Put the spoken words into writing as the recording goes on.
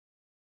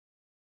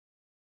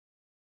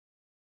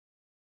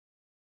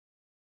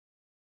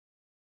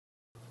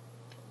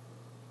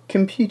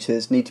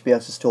Computers need to be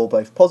able to store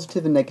both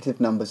positive and negative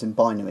numbers in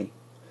binary.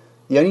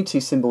 The only two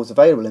symbols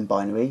available in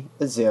binary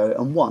are 0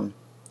 and 1.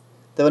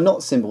 There are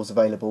not symbols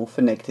available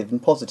for negative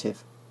and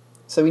positive,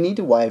 so we need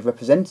a way of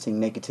representing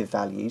negative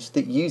values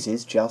that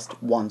uses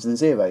just ones and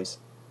zeros.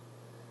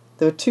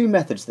 There are two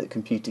methods that a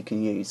computer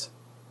can use: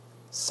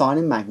 sign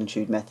and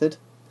magnitude method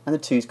and the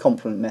 2's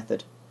complement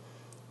method.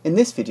 In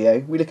this video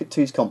we look at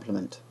 2's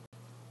complement.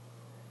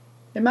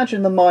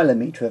 Imagine the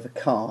milemeter of a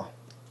car.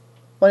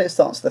 When it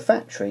starts at the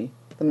factory,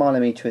 the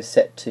milemeter is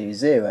set to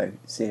 0,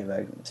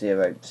 0,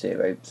 0,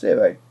 0,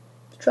 0.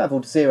 It's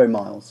travelled 0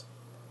 miles.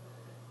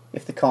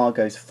 If the car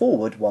goes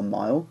forward 1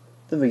 mile,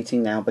 the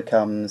reading now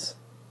becomes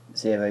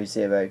 0,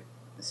 0,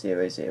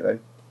 0, 0,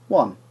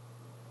 1.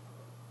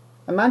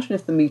 Imagine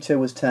if the meter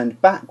was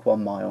turned back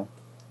 1 mile,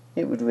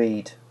 it would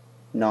read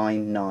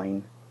 9,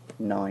 9,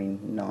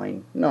 9,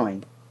 9,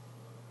 9.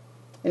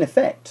 In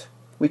effect,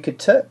 we could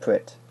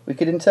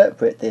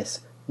interpret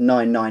this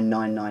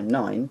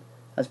 99999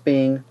 as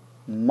being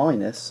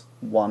minus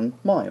 1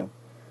 mile,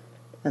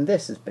 and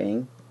this as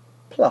being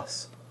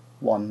plus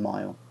 1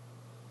 mile.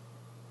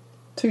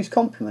 2's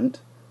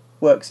complement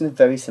works in a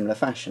very similar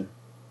fashion.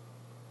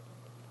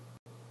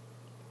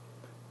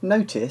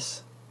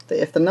 Notice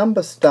that if the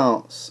number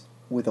starts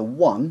with a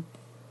 1,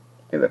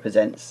 it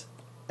represents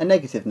a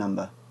negative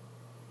number.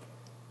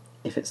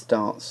 If it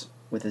starts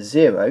with a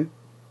 0,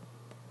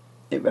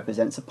 it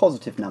represents a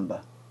positive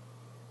number.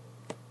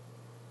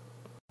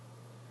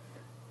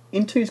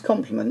 In 2's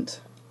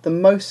complement, the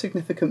most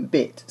significant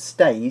bit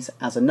stays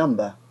as a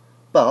number,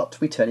 but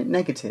we turn it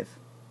negative.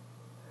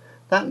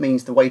 That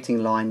means the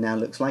weighting line now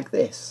looks like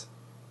this: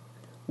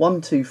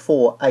 1, 2,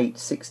 4, 8,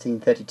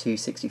 16, 32,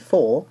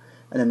 64,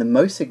 and then the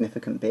most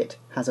significant bit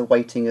has a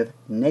weighting of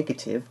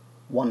negative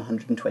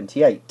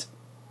 128.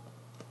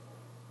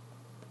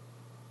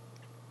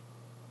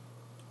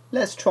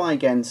 Let's try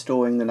again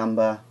storing the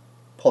number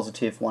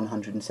positive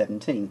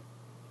 117.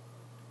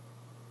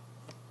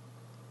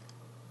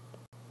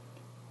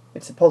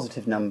 It's a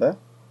positive number,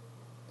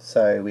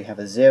 so we have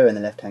a 0 in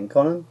the left hand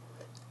column,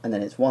 and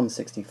then it's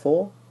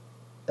 164,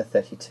 a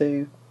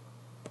 32,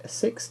 a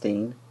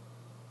 16,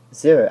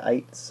 0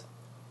 8s,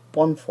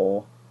 1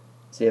 4,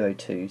 0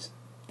 2s,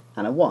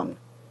 and a 1.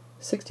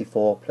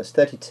 64 plus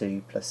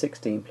 32 plus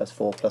 16 plus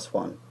 4 plus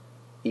 1,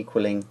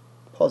 equaling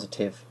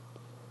positive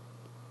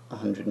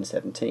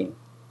 117.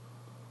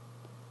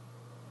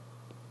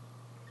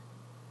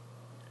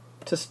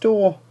 To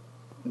store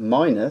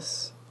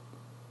minus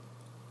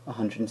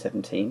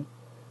 117,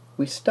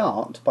 we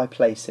start by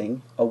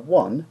placing a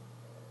 1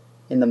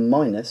 in the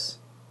minus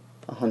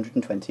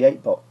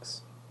 128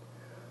 box.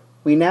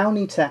 We now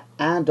need to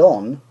add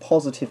on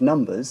positive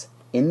numbers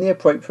in the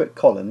appropriate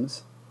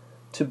columns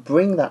to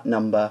bring that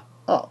number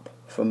up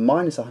from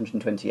minus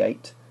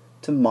 128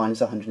 to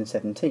minus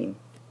 117.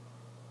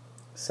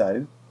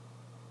 So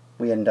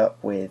we end up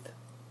with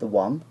the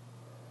 1,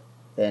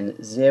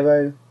 then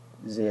 0,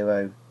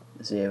 0,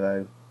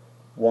 0,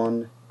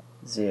 1,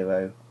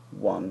 0,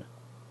 1,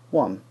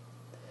 1.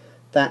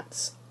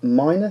 That's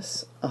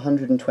minus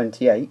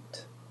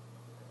 128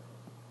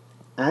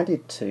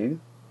 added to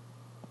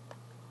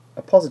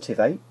a positive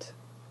 8,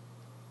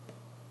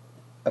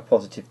 a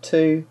positive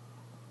 2,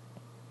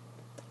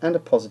 and a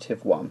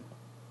positive 1,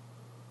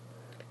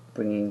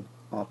 bringing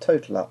our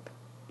total up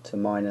to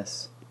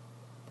minus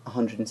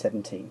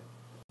 117.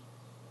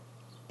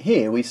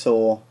 Here we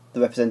saw the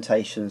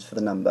representations for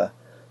the number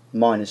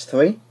minus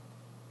 3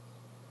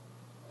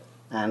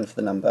 and for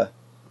the number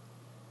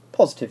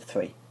positive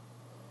 3.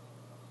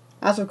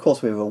 As of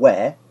course we were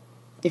aware,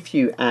 if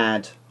you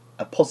add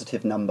a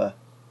positive number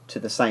to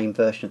the same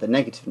version of the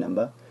negative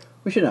number,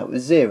 we should know it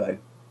was 0.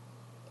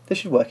 This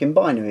should work in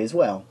binary as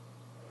well.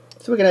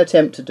 So we're going to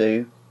attempt to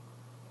do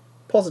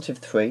positive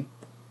 3,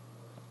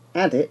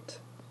 add it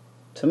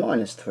to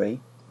minus 3,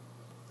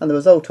 and the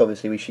result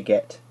obviously we should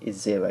get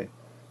is 0.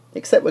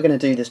 Except we're going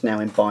to do this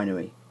now in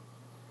binary.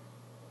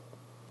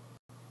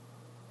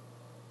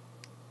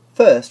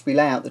 First, we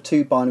lay out the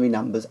two binary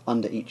numbers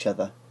under each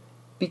other.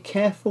 Be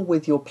careful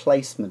with your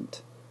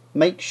placement.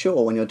 Make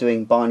sure when you're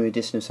doing binary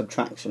addition and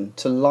subtraction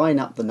to line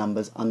up the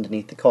numbers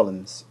underneath the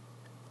columns.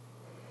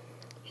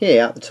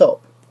 Here at the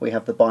top we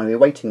have the binary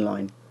weighting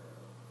line: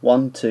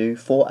 1, 2,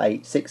 4,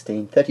 8,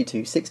 16,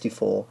 32,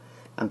 64,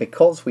 and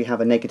because we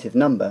have a negative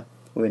number,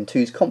 we're in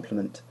 2's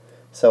complement,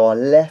 so our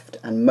left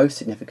and most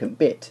significant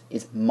bit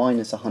is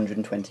minus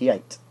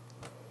 128.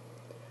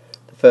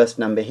 The first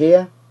number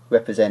here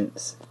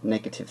represents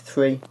negative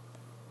 3,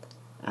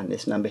 and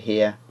this number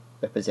here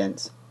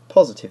represents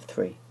positive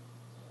 3.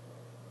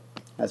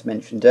 As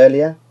mentioned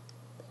earlier,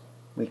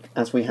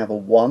 as we have a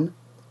 1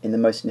 in the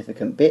most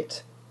significant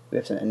bit, we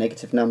represent a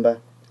negative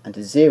number, and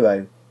a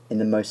 0 in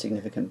the most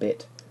significant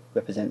bit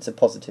represents a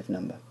positive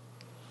number.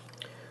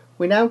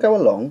 We now go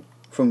along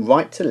from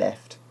right to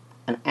left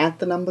and add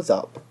the numbers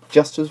up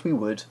just as we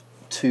would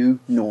two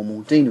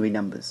normal denary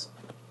numbers.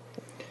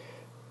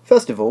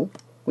 First of all,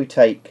 we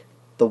take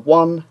the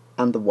 1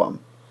 and the 1.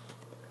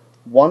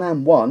 1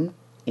 and 1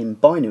 in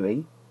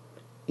binary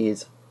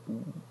is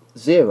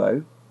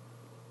 0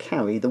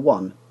 carry the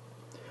 1.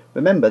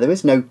 Remember, there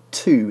is no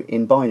 2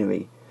 in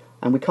binary,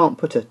 and we can't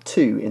put a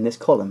 2 in this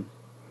column.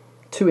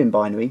 2 in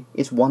binary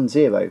is 1,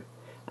 0,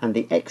 and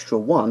the extra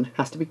 1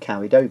 has to be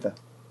carried over.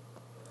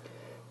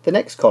 The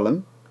next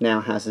column now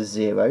has a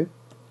 0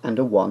 and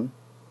a 1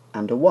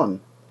 and a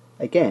 1.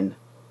 Again,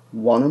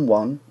 1 and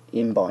 1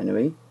 in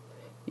binary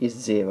is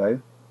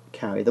 0,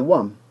 carry the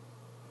 1.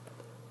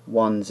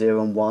 1,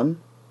 0 and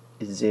 1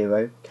 is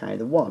 0, carry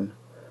the 1.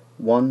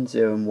 1,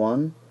 0 and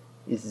 1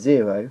 is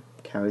 0,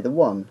 carry the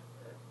 1.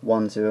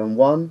 1, 0 and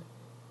 1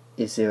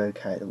 is 0,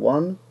 carry the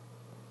 1.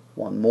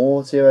 1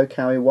 more 0,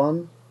 carry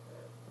 1.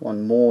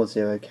 1 more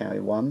 0, carry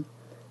 1.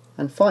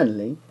 And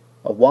finally,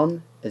 a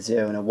 1, a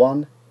 0 and a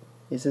 1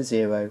 is a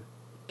 0,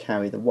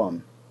 carry the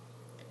 1.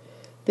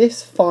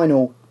 This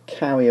final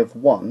carry of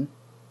 1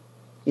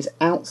 is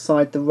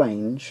outside the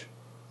range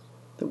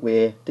that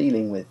we're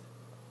dealing with.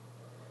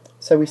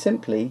 So we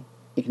simply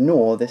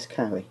ignore this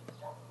carry.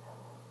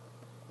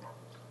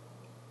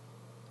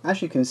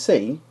 As you can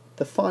see,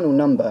 the final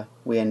number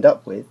we end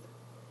up with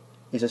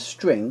is a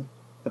string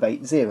of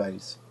 8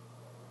 zeros,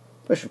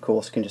 which of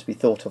course can just be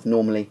thought of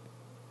normally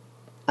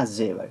as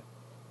 0.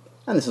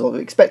 And this is what we're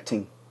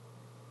expecting.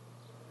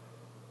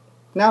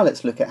 Now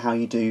let's look at how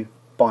you do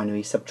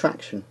binary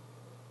subtraction.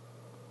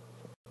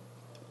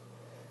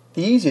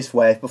 The easiest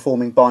way of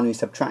performing binary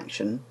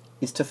subtraction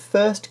is to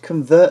first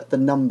convert the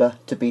number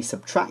to be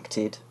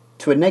subtracted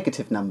to a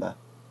negative number,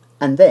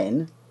 and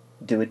then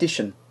do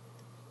addition.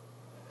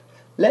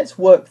 Let's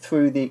work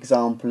through the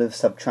example of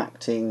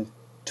subtracting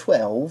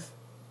 12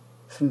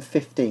 from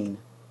 15,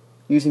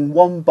 using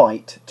 1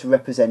 byte to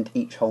represent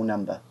each whole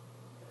number.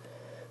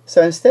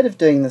 So instead of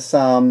doing the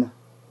sum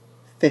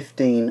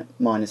 15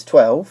 minus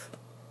 12,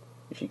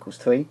 which equals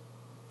 3,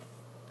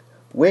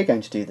 we're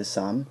going to do the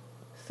sum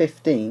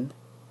 15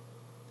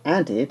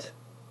 added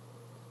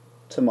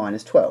to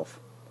minus 12,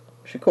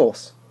 which of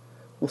course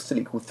will still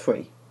equal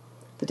 3.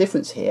 The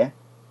difference here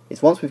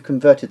is once we've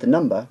converted the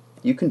number,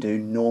 you can do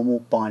normal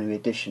binary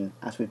addition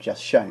as we've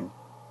just shown.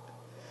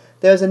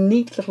 There's a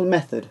neat little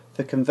method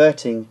for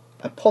converting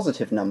a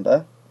positive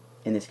number,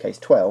 in this case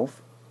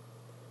 12,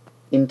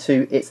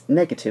 into its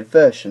negative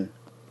version,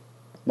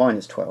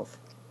 minus 12.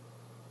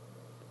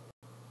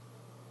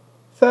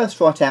 First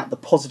write out the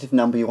positive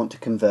number you want to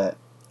convert,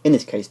 in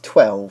this case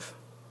 12.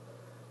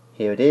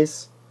 Here it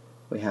is.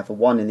 We have a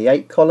 1 in the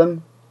 8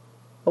 column,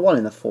 a 1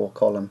 in the 4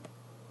 column.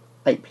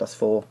 8 plus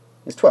 4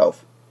 is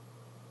 12.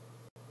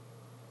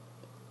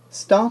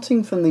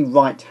 Starting from the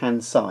right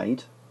hand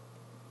side,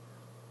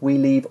 we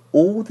leave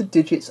all the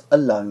digits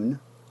alone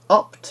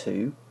up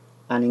to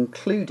and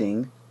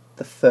including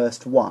the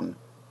first one,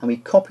 and we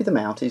copy them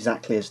out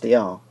exactly as they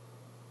are.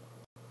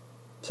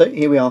 So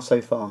here we are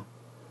so far.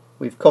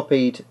 We've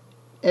copied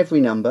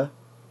every number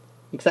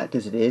exactly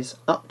as it is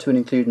up to and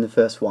including the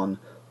first one.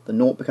 The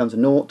 0 becomes a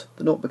 0,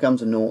 the 0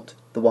 becomes a 0,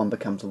 the 1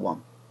 becomes a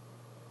 1.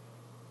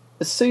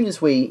 As soon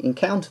as we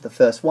encounter the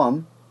first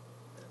one,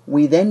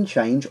 we then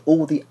change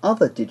all the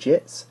other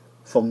digits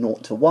from 0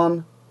 to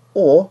 1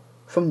 or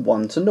from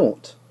 1 to 0.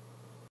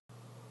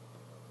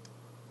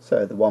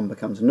 So the 1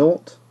 becomes a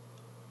 0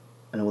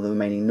 and all the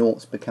remaining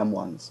 0s become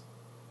 1s.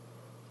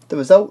 The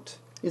result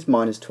is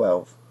minus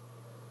 12.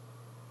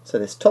 So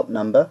this top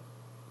number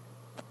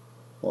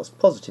was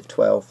positive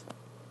 12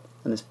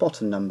 and this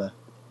bottom number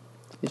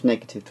is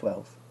negative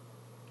 12.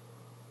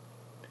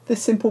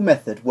 This simple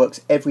method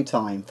works every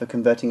time for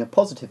converting a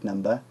positive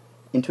number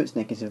into its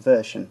negative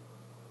version.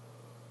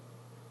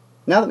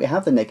 Now that we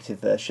have the negative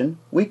version,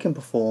 we can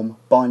perform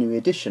binary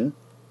addition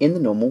in the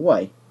normal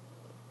way.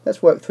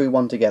 Let's work through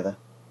one together.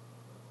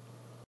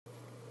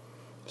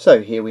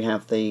 So here we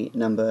have the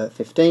number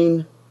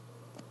 15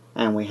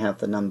 and we have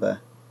the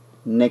number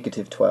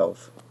negative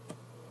 12.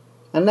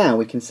 And now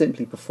we can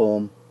simply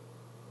perform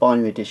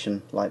binary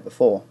addition like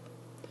before.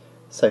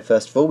 So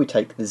first of all we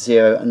take the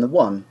 0 and the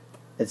 1.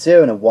 A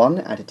 0 and a 1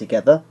 added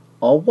together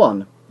are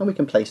 1, and we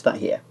can place that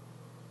here.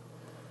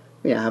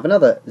 We now have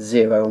another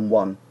 0 and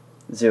 1.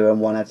 0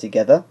 and 1 added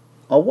together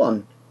are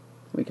 1.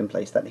 We can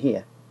place that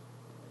here.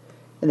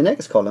 In the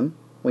next column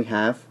we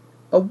have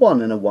a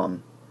 1 and a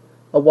 1.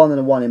 A 1 and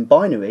a 1 in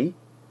binary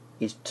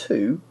is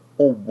 2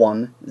 or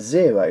 1,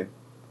 0.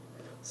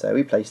 So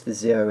we place the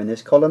 0 in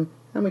this column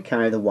and we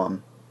carry the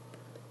 1.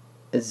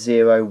 A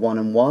 0, 1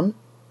 and 1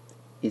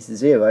 is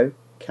 0,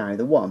 carry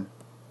the 1.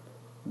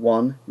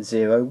 1,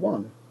 0,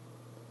 1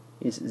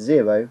 is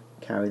 0,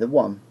 carry the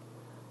 1.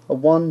 A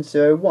 1,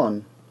 0,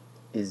 1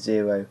 is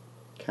 0,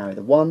 carry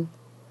the 1.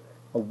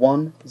 A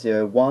 1,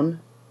 0,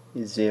 1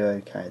 is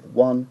 0, carry the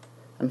 1.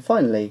 And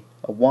finally,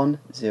 a 1,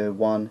 0,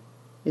 1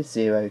 is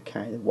 0,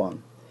 carry the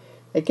 1.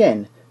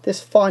 Again,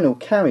 this final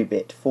carry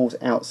bit falls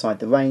outside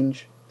the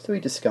range, so we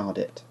discard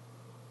it.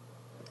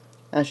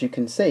 As you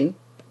can see,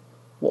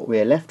 what we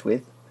are left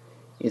with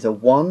is a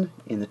 1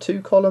 in the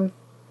 2 column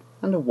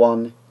and a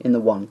 1 in the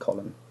 1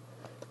 column.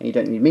 And you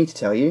don't need me to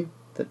tell you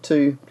that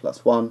 2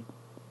 plus 1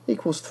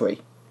 equals 3,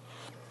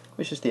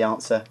 which is the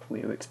answer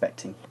we were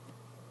expecting.